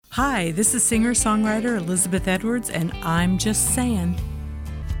Hi, this is singer-songwriter Elizabeth Edwards, and I'm just saying.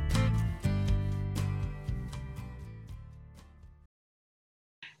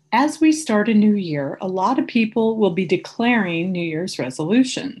 As we start a new year, a lot of people will be declaring New Year's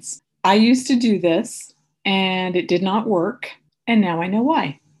resolutions. I used to do this, and it did not work, and now I know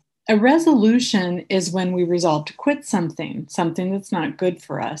why. A resolution is when we resolve to quit something that's not good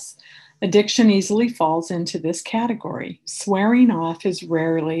for us. Addiction easily falls into this category. Swearing off is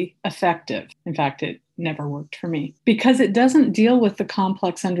rarely effective. In fact, it never worked for me because it doesn't deal with the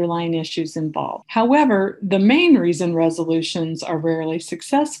complex underlying issues involved. However, the main reason resolutions are rarely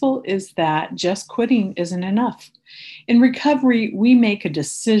successful is that just quitting isn't enough. In recovery, we make a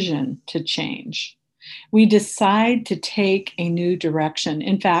decision to change. We decide to take a new direction.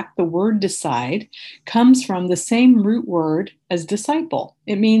 In fact, the word decide comes from the same root word as disciple.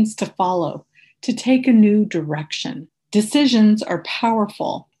 It means to follow, to take a new direction. Decisions are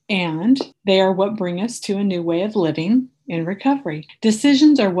powerful, and they are what bring us to a new way of living in recovery.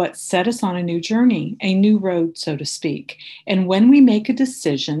 Decisions are what set us on a new journey, a new road, so to speak. And when we make a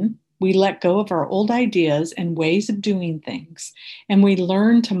decision, we let go of our old ideas and ways of doing things, and we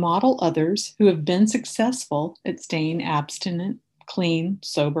learn to model others who have been successful at staying abstinent, clean,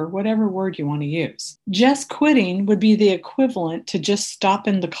 sober, whatever word you want to use. Just quitting would be the equivalent to just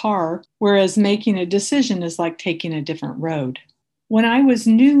stopping the car, whereas making a decision is like taking a different road. When I was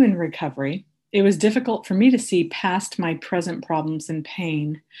new in recovery, it was difficult for me to see past my present problems and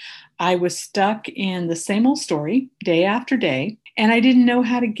pain. I was stuck in the same old story day after day, and I didn't know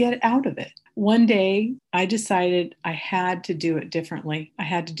how to get out of it. One day, I decided I had to do it differently. I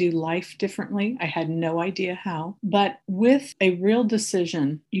had to do life differently. I had no idea how. But with a real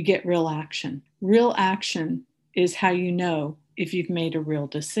decision, you get real action. Real action is how you know if you've made a real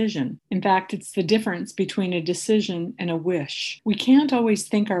decision. In fact, it's the difference between a decision and a wish. We can't always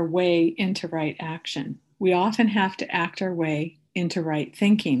think our way into right action. We often have to act our way into right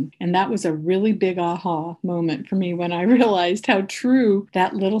thinking. And that was a really big aha moment for me when I realized how true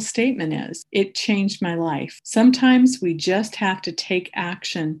that little statement is. It changed my life. Sometimes we just have to take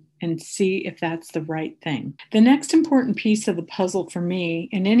action and see if that's the right thing. The next important piece of the puzzle for me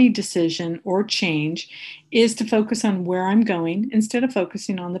in any decision or change is to focus on where I'm going instead of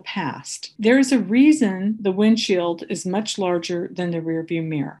focusing on the past. There is a reason the windshield is much larger than the rearview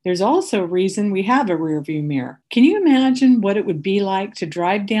mirror. There's also a reason we have a rearview mirror. Can you imagine what it would be like to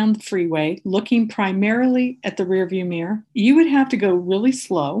drive down the freeway looking primarily at the rearview mirror? You would have to go really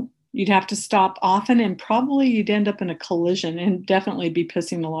slow. You'd have to stop often, and probably you'd end up in a collision and definitely be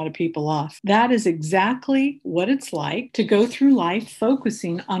pissing a lot of people off. That is exactly what it's like to go through life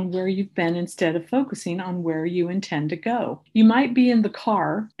focusing on where you've been instead of focusing on where you intend to go. You might be in the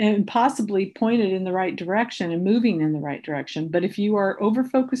car and possibly pointed in the right direction and moving in the right direction, but if you are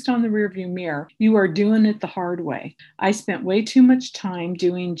over-focused on the rearview mirror, you are doing it the hard way. I spent way too much time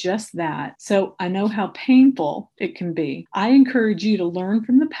doing just that, so I know how painful it can be. I encourage you to learn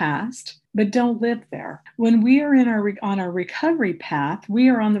from the past, but don't live there. When we are on our recovery path, we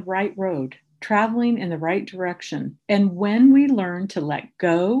are on the right road, traveling in the right direction. And when we learn to let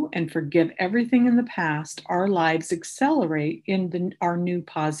go and forgive everything in the past, our lives accelerate in our new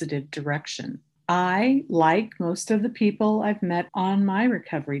positive direction. I, like most of the people I've met on my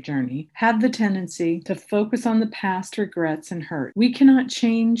recovery journey, have the tendency to focus on the past regrets and hurt. We cannot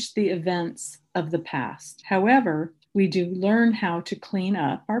change the events of the past. However, we do learn how to clean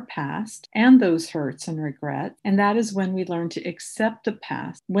up our past and those hurts and regrets, and that is when we learn to accept the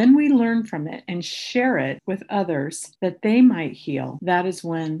past. When we learn from it and share it with others that they might heal, that is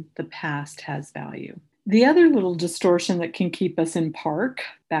when the past has value. The other little distortion that can keep us in park,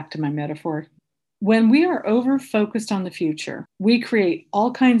 back to my metaphor, when we are over-focused on the future, we create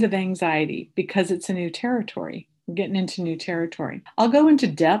all kinds of anxiety because it's a new territory. We're getting into new territory. I'll go into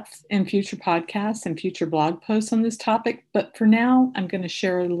depth in future podcasts and future blog posts on this topic, but for now, I'm going to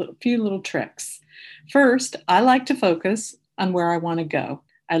share a few little tricks. First, I like to focus on where I want to go.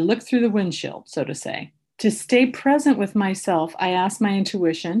 I look through the windshield, so to say. To stay present with myself, I ask my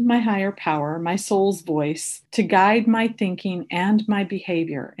intuition, my higher power, my soul's voice to guide my thinking and my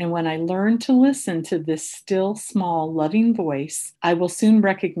behavior. And when I learn to listen to this still, small, loving voice, I will soon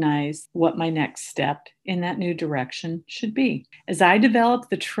recognize what my next step in that new direction should be. As I develop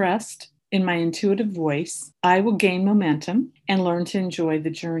the trust in my intuitive voice, I will gain momentum and learn to enjoy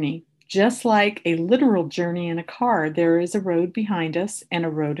the journey. Just like a literal journey in a car, there is a road behind us and a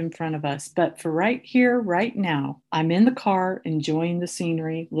road in front of us. But for right here, right now, I'm in the car enjoying the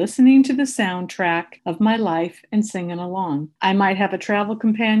scenery, listening to the soundtrack of my life and singing along. I might have a travel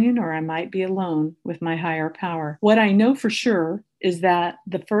companion or I might be alone with my higher power. What I know for sure is that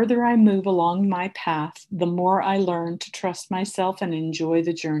the further I move along my path, the more I learn to trust myself and enjoy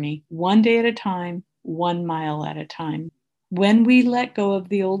the journey, one day at a time, 1 mile at a time. When we let go of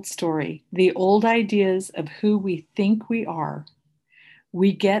the old story, the old ideas of who we think we are,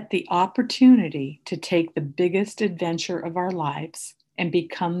 we get the opportunity to take the biggest adventure of our lives and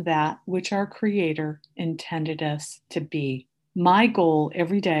become that which our Creator intended us to be. My goal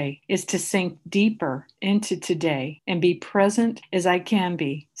every day is to sink deeper into today and be present as I can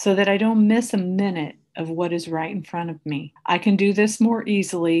be so that I don't miss a minute of what is right in front of me. I can do this more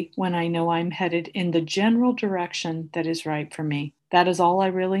easily when I know I'm headed in the general direction that is right for me. That is all I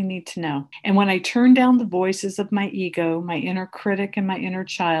really need to know. And when I turn down the voices of my ego, my inner critic, and my inner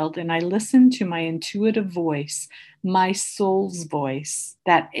child, and I listen to my intuitive voice, my soul's voice,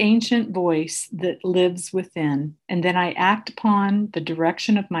 that ancient voice that lives within, and then I act upon the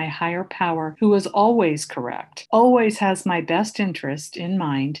direction of my higher power, who is always correct, always has my best interest in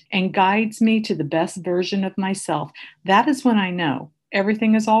mind, and guides me to the best version of myself, that is when I know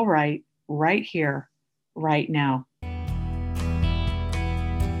everything is all right here, right now.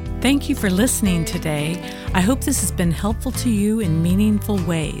 Thank you for listening today. I hope this has been helpful to you in meaningful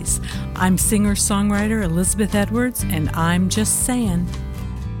ways. I'm singer-songwriter Elizabeth Edwards, and I'm just saying.